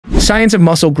science of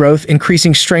muscle growth,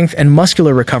 increasing strength, and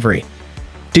muscular recovery.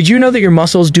 Did you know that your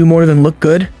muscles do more than look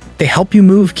good? They help you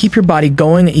move, keep your body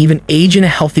going, and even age in a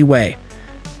healthy way.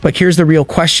 But here's the real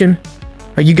question.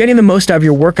 Are you getting the most out of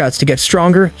your workouts to get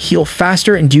stronger, heal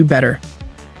faster, and do better?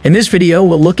 In this video,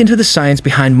 we'll look into the science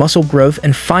behind muscle growth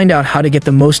and find out how to get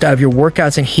the most out of your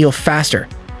workouts and heal faster.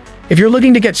 If you're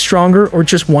looking to get stronger or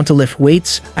just want to lift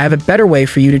weights, I have a better way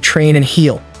for you to train and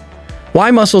heal. Why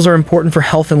muscles are important for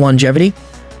health and longevity?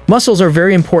 Muscles are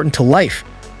very important to life.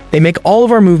 They make all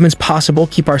of our movements possible,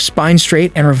 keep our spine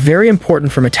straight, and are very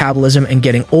important for metabolism and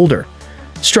getting older.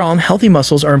 Strong, healthy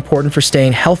muscles are important for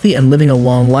staying healthy and living a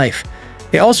long life.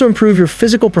 They also improve your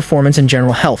physical performance and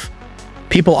general health.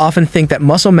 People often think that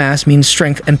muscle mass means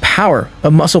strength and power,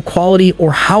 but muscle quality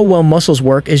or how well muscles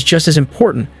work is just as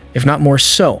important, if not more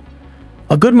so.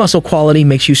 A good muscle quality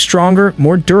makes you stronger,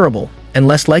 more durable, and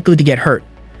less likely to get hurt.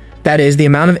 That is, the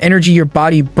amount of energy your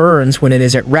body burns when it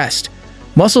is at rest.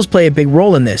 Muscles play a big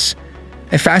role in this.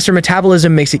 A faster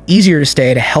metabolism makes it easier to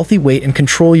stay at a healthy weight and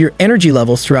control your energy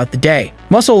levels throughout the day.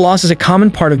 Muscle loss is a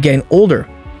common part of getting older,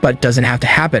 but doesn't have to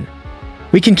happen.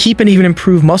 We can keep and even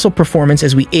improve muscle performance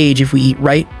as we age if we eat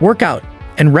right, work out,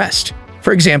 and rest.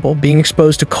 For example, being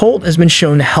exposed to cold has been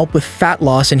shown to help with fat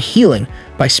loss and healing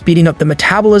by speeding up the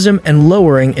metabolism and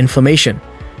lowering inflammation.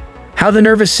 How the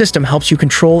nervous system helps you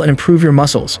control and improve your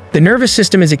muscles. The nervous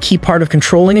system is a key part of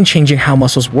controlling and changing how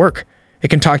muscles work. It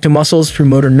can talk to muscles through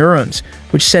motor neurons,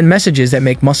 which send messages that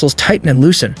make muscles tighten and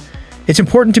loosen. It's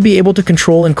important to be able to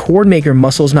control and coordinate your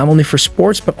muscles not only for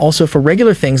sports but also for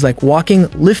regular things like walking,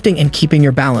 lifting, and keeping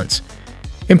your balance.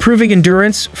 Improving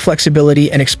endurance,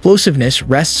 flexibility, and explosiveness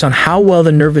rests on how well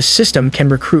the nervous system can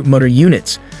recruit motor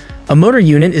units. A motor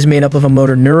unit is made up of a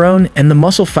motor neuron and the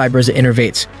muscle fibers it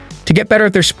innervates. To get better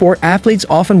at their sport, athletes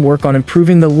often work on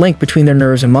improving the link between their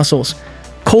nerves and muscles.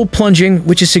 Cold plunging,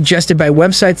 which is suggested by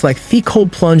websites like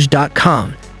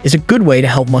thecoldplunge.com, is a good way to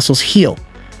help muscles heal.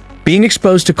 Being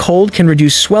exposed to cold can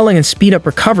reduce swelling and speed up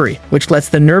recovery, which lets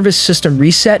the nervous system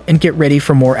reset and get ready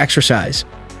for more exercise.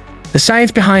 The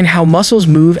science behind how muscles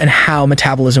move and how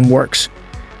metabolism works.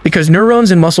 Because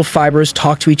neurons and muscle fibers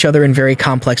talk to each other in very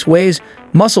complex ways,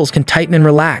 muscles can tighten and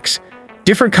relax.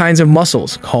 Different kinds of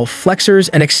muscles, called flexors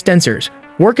and extensors,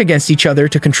 work against each other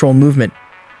to control movement.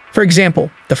 For example,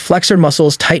 the flexor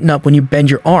muscles tighten up when you bend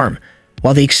your arm,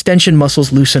 while the extension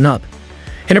muscles loosen up.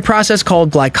 In a process called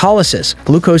glycolysis,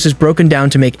 glucose is broken down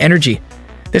to make energy.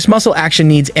 This muscle action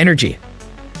needs energy.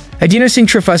 Adenosine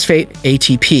triphosphate,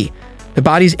 ATP, the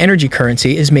body's energy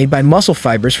currency, is made by muscle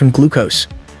fibers from glucose.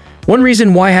 One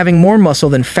reason why having more muscle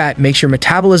than fat makes your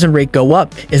metabolism rate go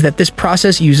up is that this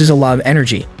process uses a lot of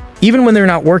energy. Even when they're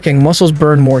not working, muscles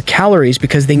burn more calories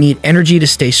because they need energy to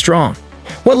stay strong.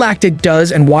 What lactate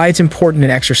does and why it's important in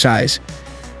exercise.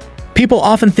 People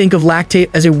often think of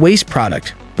lactate as a waste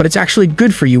product, but it's actually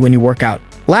good for you when you work out.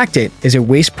 Lactate is a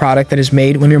waste product that is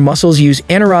made when your muscles use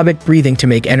anaerobic breathing to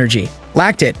make energy.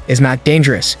 Lactate is not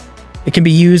dangerous. It can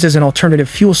be used as an alternative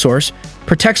fuel source,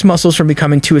 protects muscles from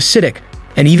becoming too acidic,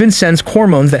 and even sends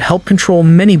hormones that help control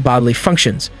many bodily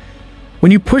functions.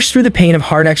 When you push through the pain of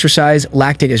hard exercise,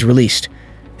 lactate is released.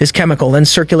 This chemical then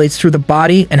circulates through the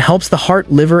body and helps the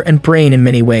heart, liver, and brain in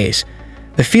many ways.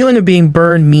 The feeling of being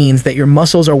burned means that your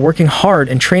muscles are working hard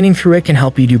and training through it can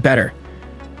help you do better.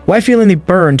 Why feeling the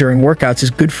burn during workouts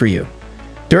is good for you.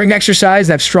 During exercise,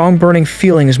 that strong burning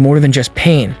feeling is more than just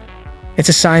pain. It's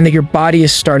a sign that your body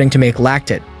is starting to make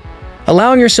lactate.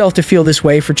 Allowing yourself to feel this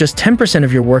way for just 10%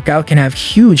 of your workout can have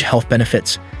huge health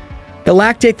benefits. The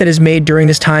lactate that is made during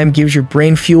this time gives your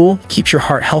brain fuel, keeps your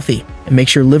heart healthy, and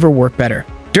makes your liver work better.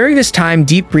 During this time,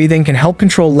 deep breathing can help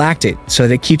control lactate so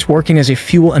that it keeps working as a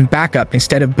fuel and backup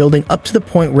instead of building up to the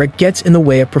point where it gets in the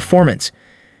way of performance.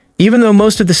 Even though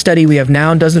most of the study we have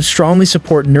now doesn't strongly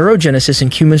support neurogenesis in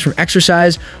humans from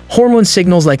exercise, hormone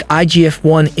signals like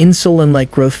IGF-1,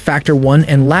 insulin-like growth factor 1,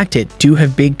 and lactate do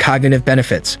have big cognitive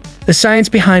benefits. The science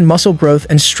behind muscle growth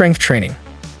and strength training.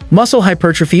 Muscle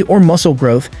hypertrophy or muscle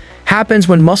growth happens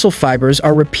when muscle fibers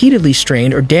are repeatedly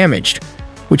strained or damaged,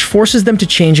 which forces them to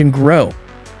change and grow.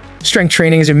 Strength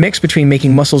training is a mix between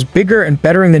making muscles bigger and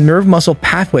bettering the nerve-muscle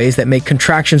pathways that make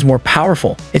contractions more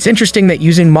powerful. It's interesting that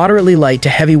using moderately light to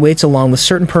heavy weights along with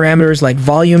certain parameters like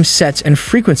volume, sets, and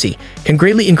frequency can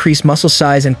greatly increase muscle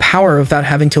size and power without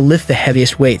having to lift the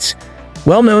heaviest weights.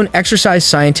 Well-known exercise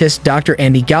scientist Dr.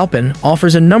 Andy Galpin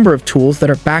offers a number of tools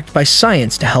that are backed by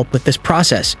science to help with this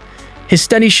process. His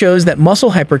study shows that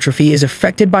muscle hypertrophy is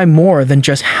affected by more than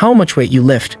just how much weight you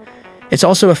lift. It's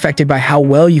also affected by how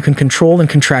well you can control and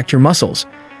contract your muscles.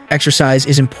 Exercise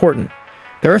is important.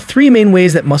 There are three main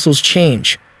ways that muscles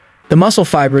change: The muscle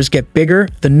fibers get bigger,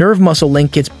 the nerve-muscle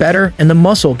link gets better, and the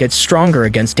muscle gets stronger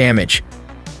against damage.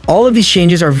 All of these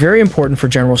changes are very important for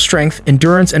general strength,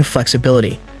 endurance, and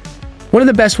flexibility. One of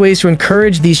the best ways to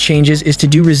encourage these changes is to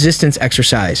do resistance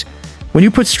exercise. When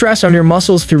you put stress on your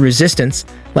muscles through resistance,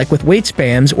 like with weight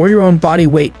spams or your own body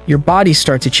weight, your body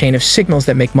starts a chain of signals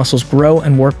that make muscles grow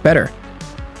and work better.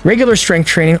 Regular strength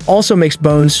training also makes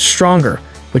bones stronger,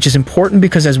 which is important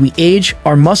because as we age,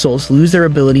 our muscles lose their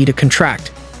ability to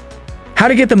contract. How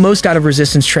to get the most out of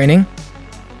resistance training?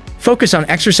 Focus on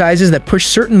exercises that push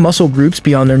certain muscle groups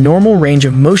beyond their normal range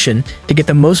of motion to get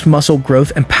the most muscle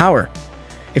growth and power.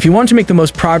 If you want to make the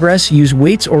most progress, use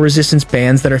weights or resistance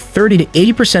bands that are 30 to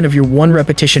 80% of your 1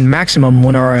 repetition maximum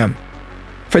 1 RM.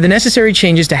 For the necessary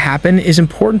changes to happen, it is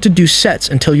important to do sets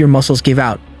until your muscles give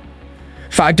out.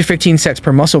 5 to 15 sets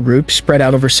per muscle group, spread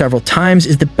out over several times,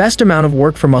 is the best amount of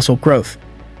work for muscle growth.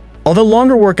 Although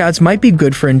longer workouts might be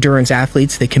good for endurance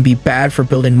athletes, they can be bad for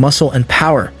building muscle and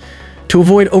power. To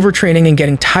avoid overtraining and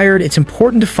getting tired, it's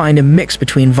important to find a mix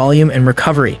between volume and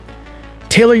recovery.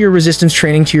 Tailor your resistance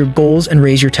training to your goals and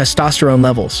raise your testosterone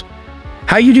levels.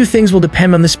 How you do things will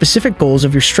depend on the specific goals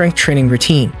of your strength training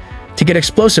routine. To get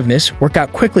explosiveness, work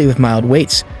out quickly with mild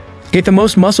weights. To get the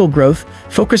most muscle growth,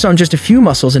 focus on just a few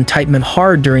muscles and tighten them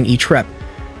hard during each rep.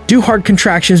 Do hard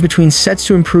contractions between sets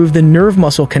to improve the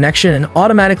nerve-muscle connection and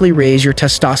automatically raise your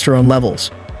testosterone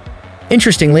levels.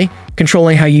 Interestingly,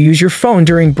 controlling how you use your phone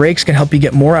during breaks can help you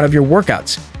get more out of your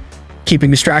workouts.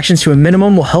 Keeping distractions to a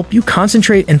minimum will help you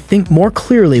concentrate and think more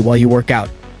clearly while you work out.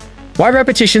 Why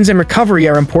repetitions and recovery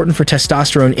are important for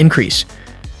testosterone increase.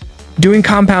 Doing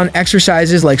compound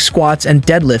exercises like squats and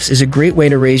deadlifts is a great way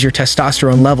to raise your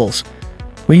testosterone levels.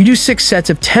 When you do 6 sets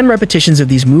of 10 repetitions of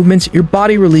these movements, your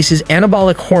body releases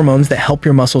anabolic hormones that help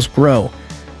your muscles grow.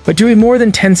 But doing more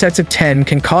than 10 sets of 10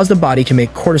 can cause the body to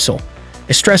make cortisol,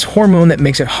 a stress hormone that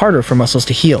makes it harder for muscles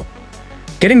to heal.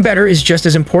 Getting better is just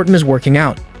as important as working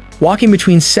out. Walking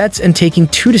between sets and taking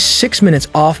 2 to 6 minutes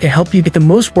off can help you get the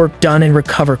most work done and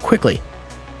recover quickly.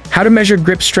 How to measure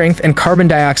grip strength and carbon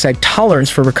dioxide tolerance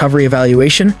for recovery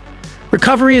evaluation.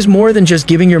 Recovery is more than just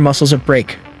giving your muscles a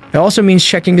break. It also means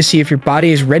checking to see if your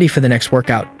body is ready for the next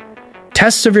workout.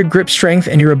 Tests of your grip strength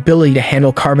and your ability to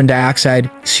handle carbon dioxide,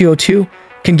 CO2,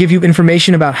 can give you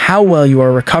information about how well you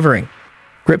are recovering.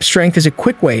 Grip strength is a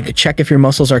quick way to check if your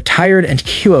muscles are tired, and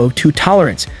CO2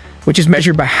 tolerance, which is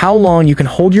measured by how long you can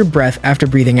hold your breath after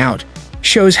breathing out,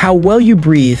 shows how well you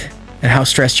breathe and how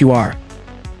stressed you are.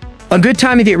 A good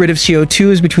time to get rid of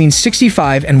CO2 is between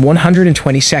 65 and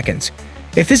 120 seconds.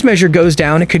 If this measure goes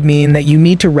down, it could mean that you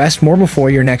need to rest more before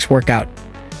your next workout.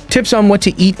 Tips on what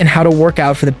to eat and how to work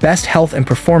out for the best health and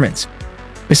performance.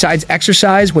 Besides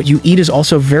exercise, what you eat is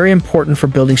also very important for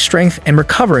building strength and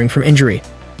recovering from injury.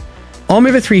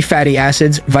 Omega-3 fatty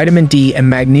acids, vitamin D, and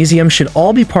magnesium should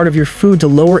all be part of your food to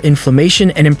lower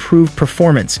inflammation and improve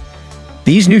performance.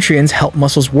 These nutrients help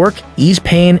muscles work, ease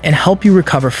pain, and help you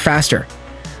recover faster.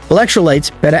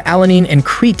 Electrolytes, beta-alanine, and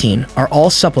creatine are all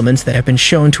supplements that have been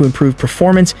shown to improve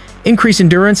performance, increase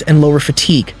endurance, and lower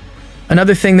fatigue.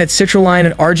 Another thing that citrulline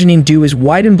and arginine do is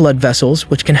widen blood vessels,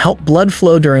 which can help blood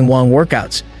flow during long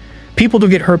workouts. People who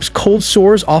get herpes cold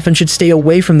sores often should stay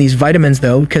away from these vitamins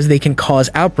though, because they can cause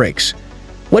outbreaks.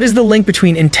 What is the link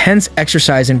between intense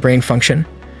exercise and brain function?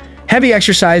 Heavy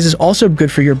exercise is also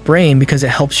good for your brain because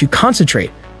it helps you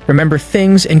concentrate, remember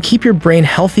things, and keep your brain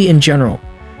healthy in general.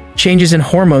 Changes in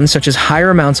hormones such as higher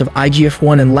amounts of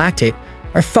IGF-1 and lactate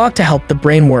are thought to help the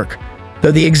brain work,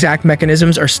 though the exact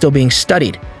mechanisms are still being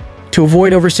studied. To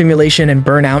avoid overstimulation and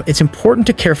burnout, it's important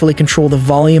to carefully control the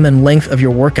volume and length of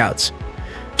your workouts.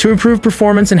 To improve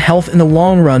performance and health in the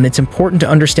long run, it's important to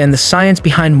understand the science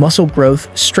behind muscle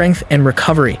growth, strength, and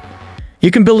recovery.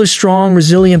 You can build a strong,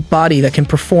 resilient body that can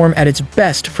perform at its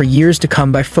best for years to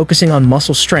come by focusing on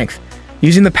muscle strength,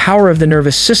 using the power of the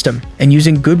nervous system, and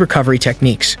using good recovery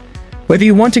techniques. Whether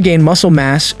you want to gain muscle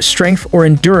mass, strength, or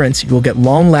endurance, you will get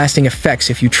long-lasting effects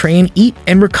if you train, eat,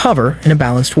 and recover in a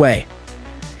balanced way.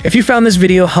 If you found this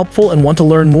video helpful and want to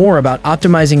learn more about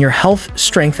optimizing your health,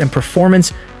 strength, and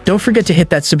performance, don't forget to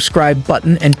hit that subscribe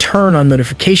button and turn on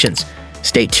notifications.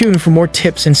 Stay tuned for more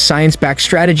tips and science-backed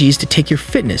strategies to take your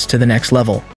fitness to the next level.